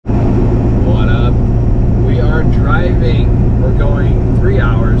are driving, we're going 3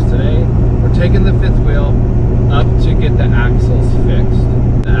 hours today. We're taking the fifth wheel up to get the axles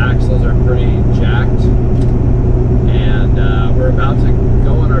fixed. The axles are pretty jacked, and we're about to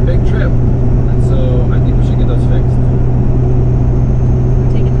go on our big trip. And so I think we should get those fixed.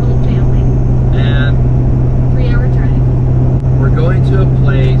 We're taking the whole family. And 3-hour drive. we're going to a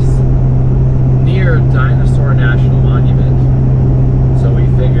place near Dinosaur National Monument. So we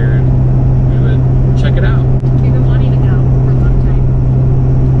figured we would check it out. We've been wanting to go for a long time.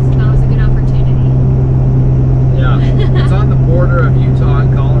 So now is a good opportunity. Yeah, it's on the border of Utah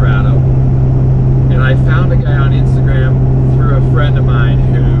and Colorado. And I found a guy on Instagram through a friend of mine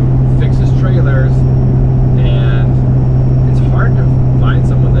who fixes trailers. And it's hard to find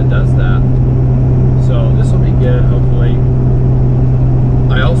someone that does that. So this will be good, hopefully.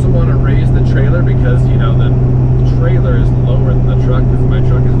 I also want to raise the trailer because, you know, the trailer is lower than the truck because my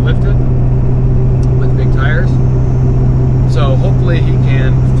truck is lifted with big tires. So hopefully he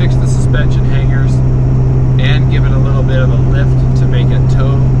can fix the suspension hangers and give it a little bit of a lift to make it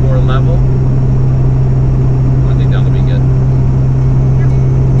tow more level. I think that'll be good.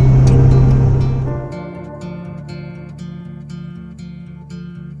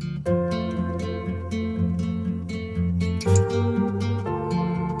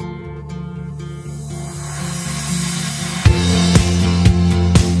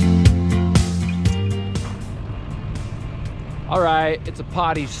 All right, it's a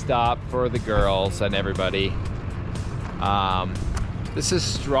potty stop for the girls and everybody. This is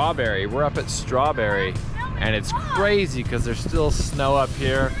Strawberry. We're up at Strawberry, and it's crazy because there's still snow up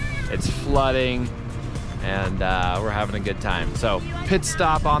here. It's flooding, and we're having a good time. So, pit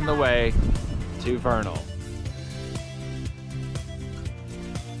stop on the way to Vernal.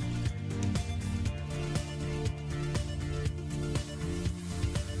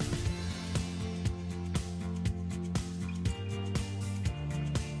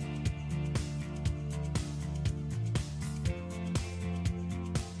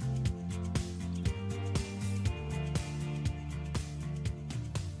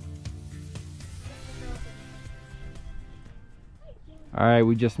 All right,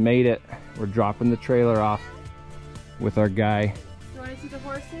 we just made it. We're dropping the trailer off with our guy. You want to see the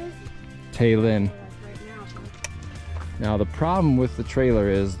horses? Taylin. Right now. Now the problem with the trailer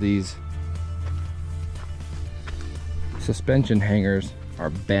is these suspension hangers are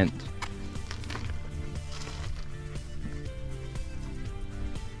bent.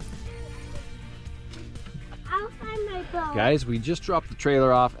 Guys, we just dropped the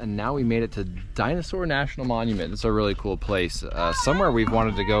trailer off and now we made it to Dinosaur National Monument. It's a really cool place. Somewhere we've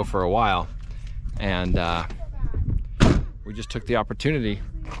wanted to go for a while. And we just took the opportunity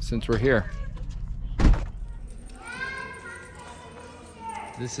since we're here.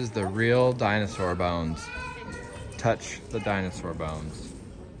 This is the real dinosaur bones. Touch the dinosaur bones.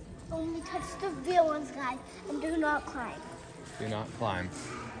 Only touch the real ones, guys, and do not climb. Do not climb.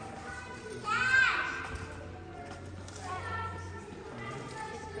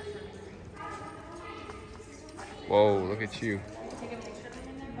 Whoa, look at you.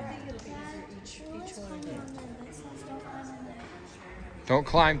 Don't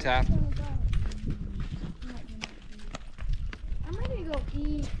climb, Taft. I'm gonna go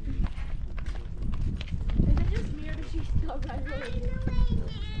eat. Is it just me or does she still run really?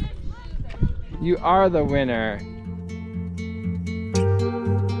 You are the winner.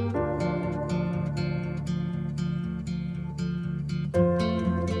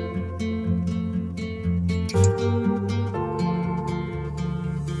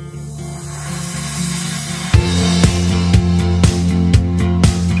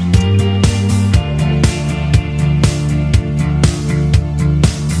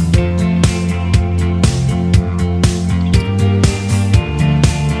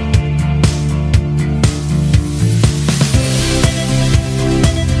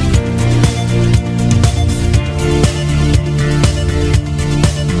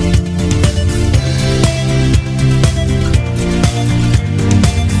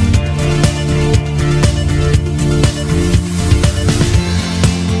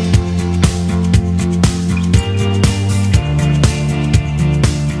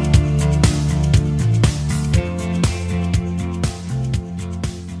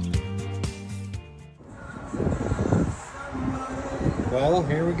 Well,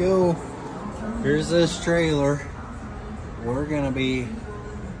 here we go. Here's this trailer. We're gonna be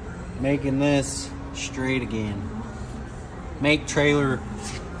making this straight again. Make trailer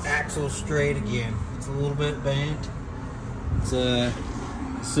axle straight again. It's a little bit bent. It's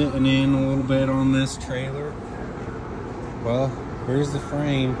sitting in a little bit on this trailer. Well, here's the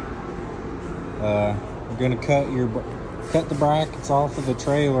frame. We're gonna cut the brackets off of the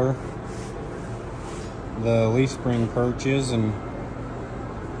trailer, the leaf spring perches, and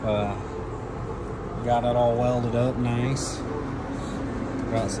got it all welded up nice.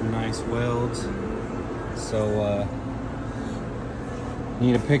 Got some nice welds. So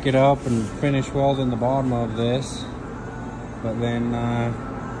need to pick it up and finish welding the bottom of this. But then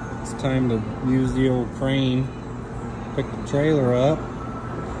it's time to use the old crane, pick the trailer up,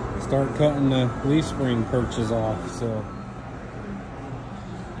 start cutting the leaf spring perches off. So,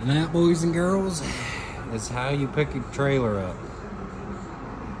 and that, boys and girls, is how you pick a trailer up.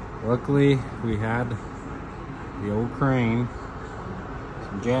 Luckily, we had the old crane,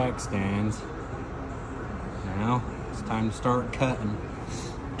 some jack stands. Now it's time to start cutting.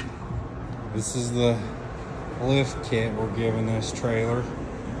 This is the lift kit we're giving this trailer.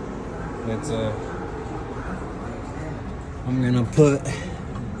 I'm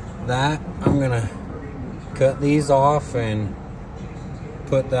gonna cut these off and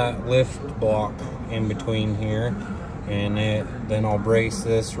put that lift block in between here, and then I'll brace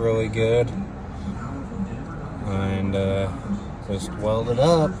this really good and just weld it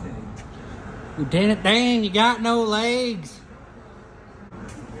up. Lieutenant Dan, you got no legs.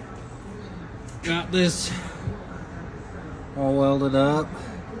 Got this all welded up.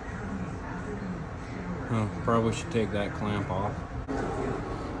 Oh, probably should take that clamp off.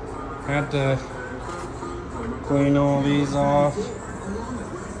 Had to clean all these off.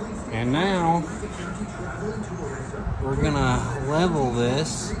 And now we're gonna level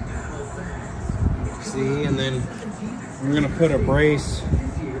this. See, and then I'm gonna put a brace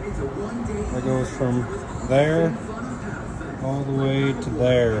that goes from there all the way to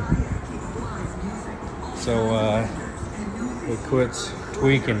there. So it quits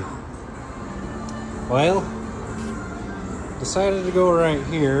tweaking. Well, decided to go right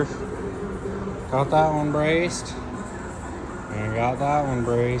here. Got that one braced, and got that one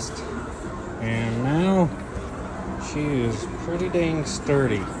braced, and now she is pretty dang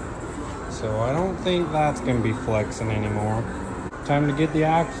sturdy. So I don't think that's gonna be flexing anymore. Time to get the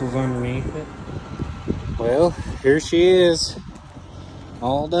axles underneath it. Well, here she is,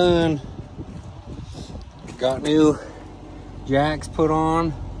 all done. Got new jacks put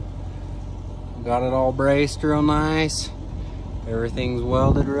on. Got it all braced real nice. Everything's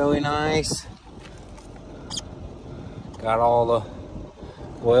welded really nice. Got all the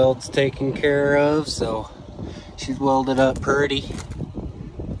welds taken care of, so she's welded up pretty.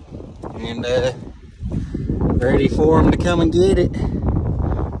 And ready for him to come and get it.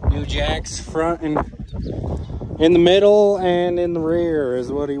 New jacks front and in the middle and in the rear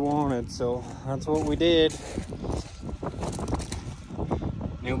is what he wanted, so that's what we did.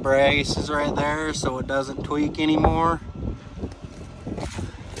 New braces right there so it doesn't tweak anymore.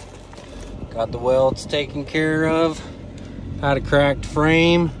 Got the welds taken care of. Had a cracked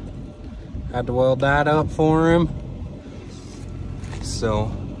frame. Had to weld that up for him.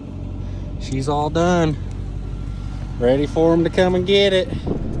 So she's all done. Ready for him to come and get it.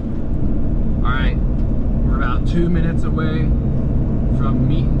 Alright, we're about 2 minutes away from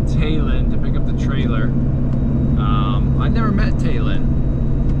meeting Talon to pick up the trailer. I never met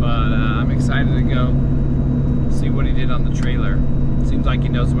Talon, but I'm excited to go see what he did on the trailer. Seems like he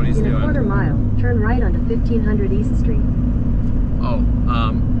knows what he's doing. In a quarter mile, turn right onto 1500 East Street. Oh,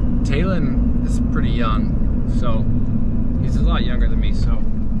 Talon is pretty young, so he's a lot younger than me, so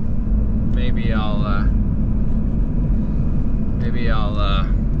maybe I'll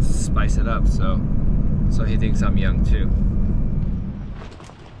spice it up so he thinks I'm young too.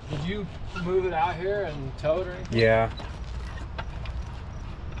 Did you move it out here and tow it or anything? Yeah.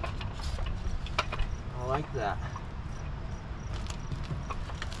 I like that.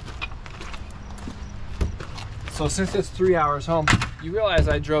 So since it's 3 hours home, you realize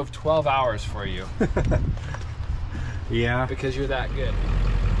I drove 12 hours for you. Yeah. Because you're that good.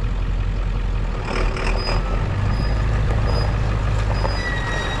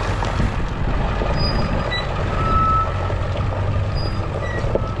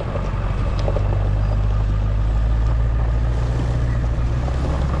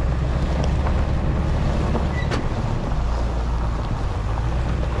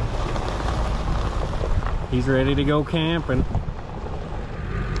 He's ready to go camping.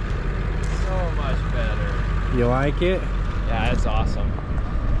 So much better. You like it? Yeah, it's awesome.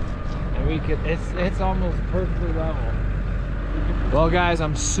 And it's almost perfectly level. Well guys,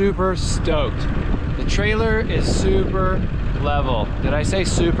 I'm super stoked. The trailer is super level. Did I say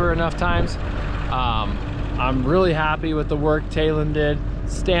super enough times? I'm really happy with the work Talon did.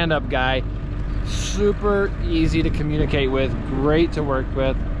 Stand-up guy. Super easy to communicate with, great to work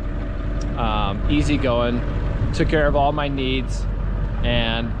with. easy going, took care of all my needs,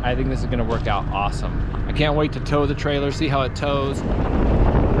 and I think this is gonna work out awesome. I can't wait to tow the trailer, see how it tows.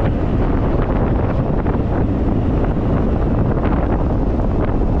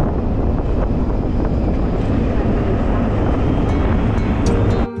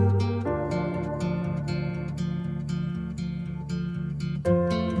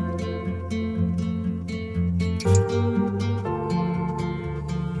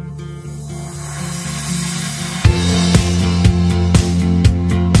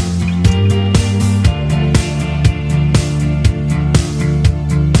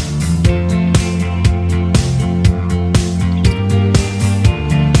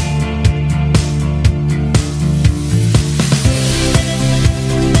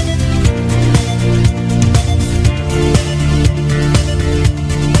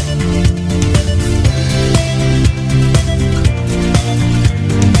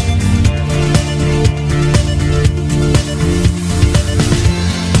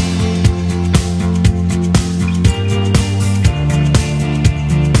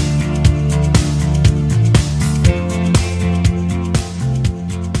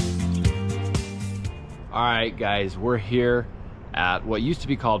 Alright guys, we're here at what used to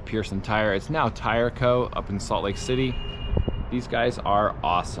be called Pearson Tire. It's now Tire Co. up in Salt Lake City. These guys are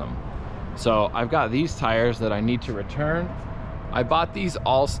awesome. So I've got these tires that I need to return. I bought these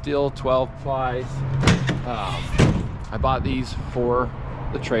all steel 12 plies. I bought these for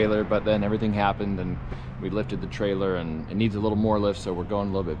the trailer, but then everything happened and we lifted the trailer and it needs a little more lift, so we're going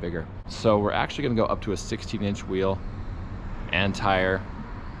a little bit bigger. So we're actually gonna go up to a 16-inch wheel and tire,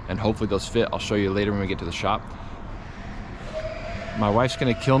 and hopefully those fit. I'll show you later when we get to the shop. My wife's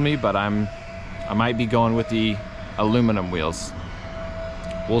gonna kill me, but I might be going with the aluminum wheels.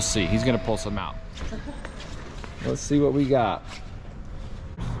 We'll see. He's gonna pull some out. Let's see what we got.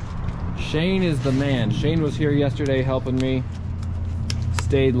 Shane is the man. Shane was here yesterday helping me.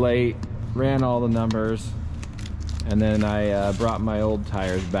 Stayed late, ran all the numbers, and then I brought my old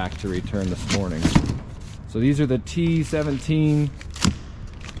tires back to return this morning. So these are the T17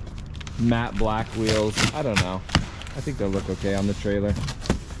 matte black wheels. I don't know. I think they'll look okay on the trailer.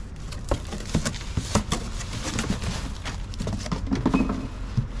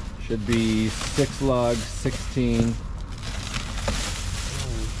 Should be 6 lug, 16. Ooh,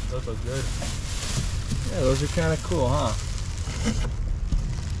 those look good. Yeah, those are kind of cool, huh?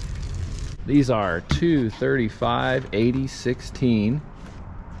 These are 235 80 16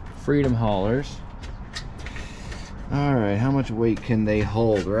 Freedom haulers. All right, how much weight can they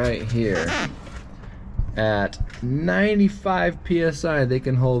hold right here? At 95 PSI, they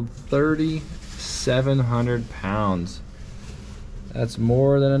can hold 3,700 pounds. That's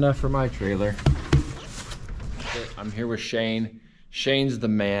more than enough for my trailer. I'm here with Shane. Shane's the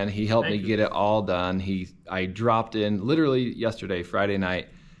man. He helped me get it all done. I dropped in literally yesterday, Friday night,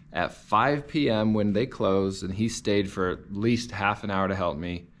 at 5 p.m. when they closed, and he stayed for at least half an hour to help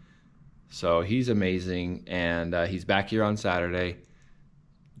me. So he's amazing, and he's back here on Saturday.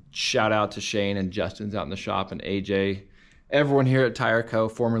 Shout out to Shane, and Justin's out in the shop, and AJ, everyone here at Tire Co.,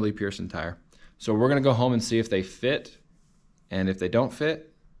 formerly Pearson Tire. So we're gonna go home and see if they fit, and if they don't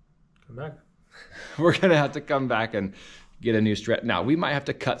fit, Come back. we're gonna have to come back and get a new strap. Now, we might have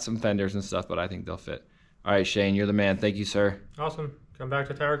to cut some fenders and stuff, but I think they'll fit. All right, Shane, you're the man. Thank you, sir. Awesome. Come back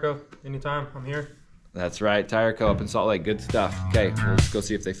to Tire Co. anytime. I'm here. That's right, Tire Co. up in Salt Lake. Good stuff. Okay, let's go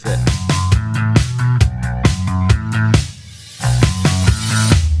see if they fit.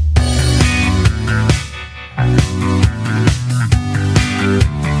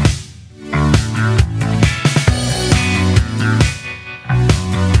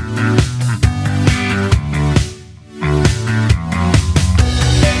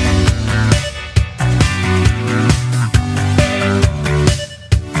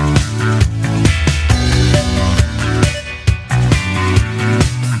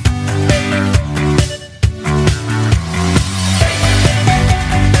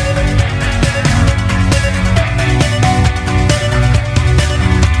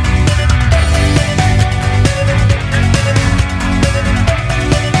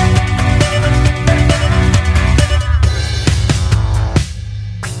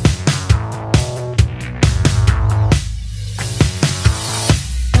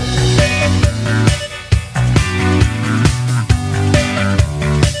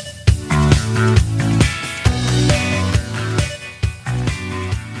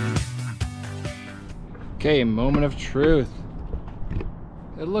 Okay, moment of truth.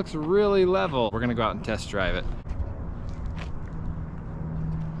 It looks really level. We're gonna go out and test drive it.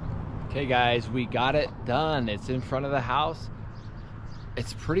 Okay guys, we got it done. It's in front of the house.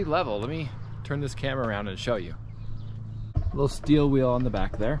 it's pretty level. Let me turn this camera around and show you. Little steel wheel on the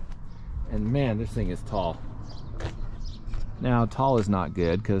back there. And man, this thing is tall. Now, tall is not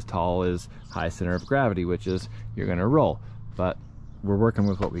good because tall is high center of gravity, which is you're gonna roll. But we're working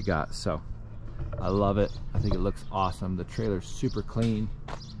with what we got, so I love it. I think it looks awesome. The trailer's super clean.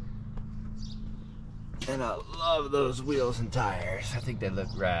 And I love those wheels and tires. I think they look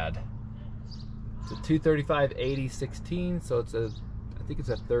rad. It's a 235/80/16, so it's a, I think it's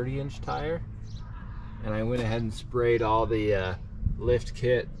a 30-inch tire. And I went ahead and sprayed all the lift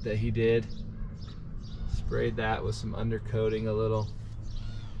kit that he did. Sprayed that with some undercoating a little.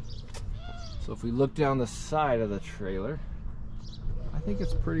 So if we look down the side of the trailer, I think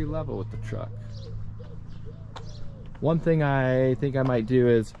it's pretty level with the truck. One thing I think I might do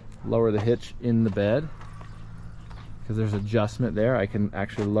is lower the hitch in the bed, because there's adjustment there. I can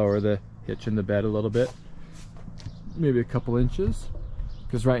actually lower the hitch in the bed a little bit, maybe a couple inches,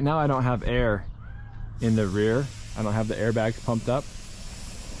 because right now I don't have air in the rear. I don't have the airbags pumped up,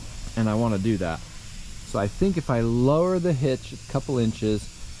 and I want to do that. So I think if I lower the hitch a couple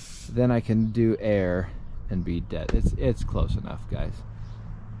inches, then I can do air and be dead. It's close enough, guys.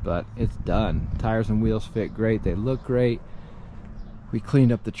 But it's done. Tires and wheels fit great. They look great. We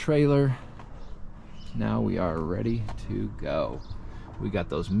cleaned up the trailer. Now we are ready to go. We got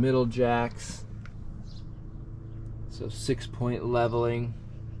those middle jacks. So 6-point leveling.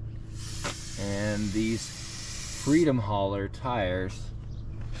 And these Freedom Hauler tires.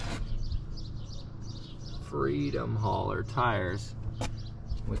 Freedom Hauler tires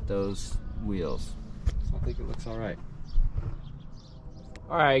with those wheels. So I think it looks all right.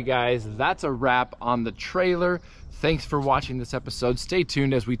 All right, guys, that's a wrap on the trailer. Thanks for watching this episode. Stay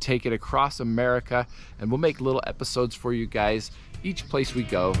tuned as we take it across America, and we'll make little episodes for you guys each place we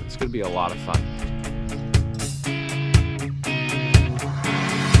go. It's gonna be a lot of fun.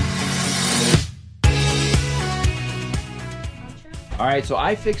 All right, so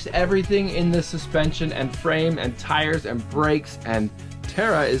I fixed everything in the suspension and frame and tires and brakes, and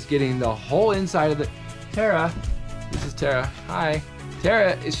Tara is getting the whole inside of the... Tara, this is Tara, hi.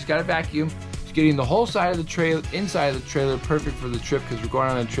 Tara, she's got a vacuum. She's getting the whole side of the trailer, inside of the trailer, perfect for the trip, because we're going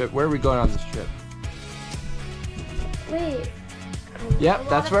on a trip. Where are we going on this trip? Wait. Yep,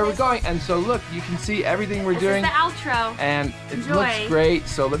 that's where we're going. And so look, you can see everything we're doing. This is the outro. And it Enjoy. looks great.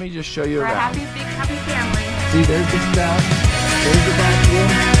 So let me just show you We're a around. happy, big, happy family. See, there's the stuff. There's the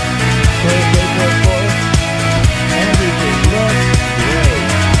vacuum.